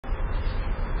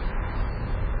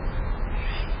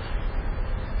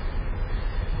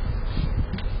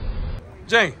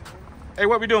Jane, hey,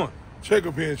 what we doing? Check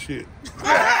up here and shit.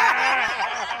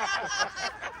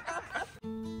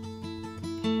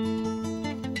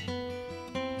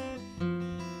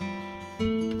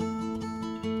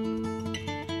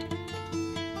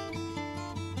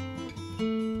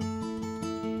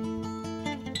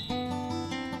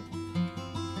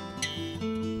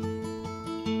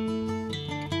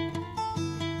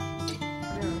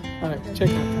 All right, check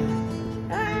out time.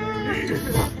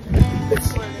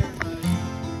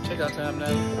 Check out time now.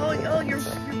 Oh, you're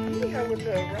beating her with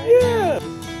her, right? Yeah.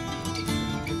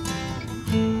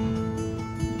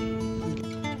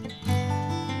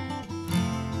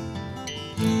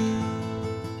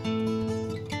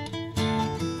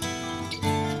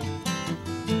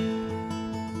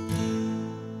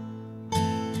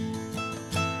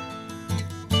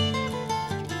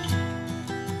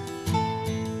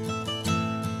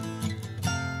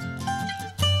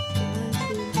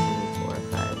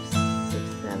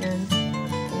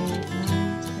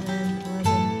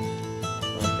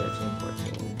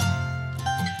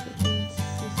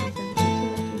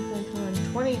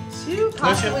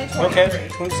 Possibly 23. Okay,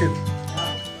 22.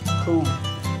 Cool.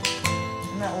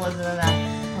 And that wasn't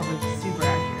probably super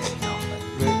accurate count,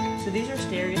 but so these are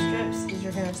stereo strips. These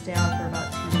are gonna stay on for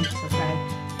about 2 weeks, okay?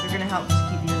 They're gonna help just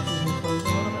keep the incision closed a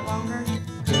little bit longer.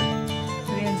 Okay.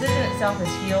 So the incision itself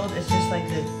is healed. It's just like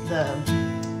the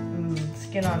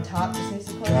skin on top just needs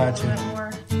to close a little bit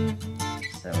more.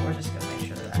 So we're just gonna make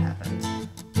sure that happens.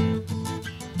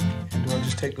 And do I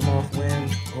just take them off when?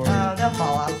 Or They'll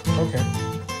fall off. Okay.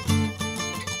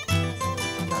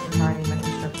 Reminding my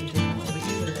instructor differently, but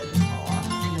usually they just fall off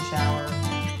in the shower.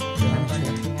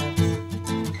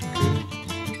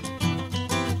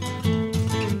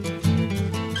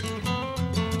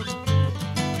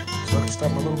 So I can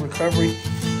start my little recovery.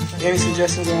 Any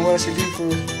suggestions on what I should do for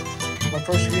my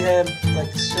first rehab?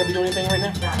 Like, should I be doing anything right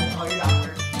now? Not all your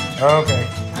doctor. Oh, okay.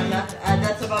 I'm not.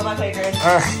 That's above my pay grade.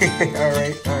 All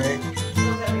right.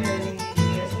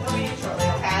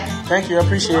 Thank you. I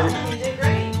appreciate it. You did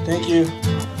great. Thank you.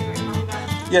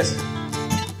 Yes.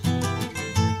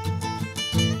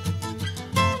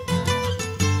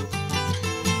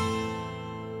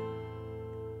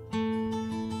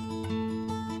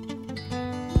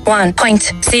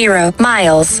 .0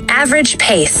 miles. Average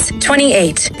pace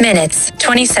 28 minutes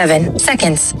 27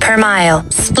 seconds per mile.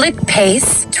 Split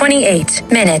pace 28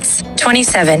 minutes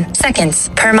 27 seconds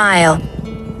per mile.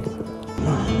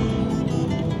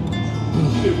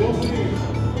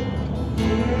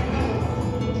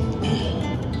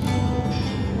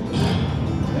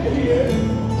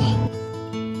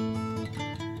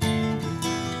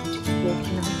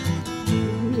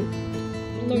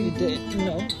 No, you didn't.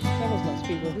 No, that was not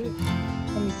speed work.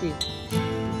 Let me see.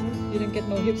 You didn't get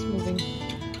no hips moving.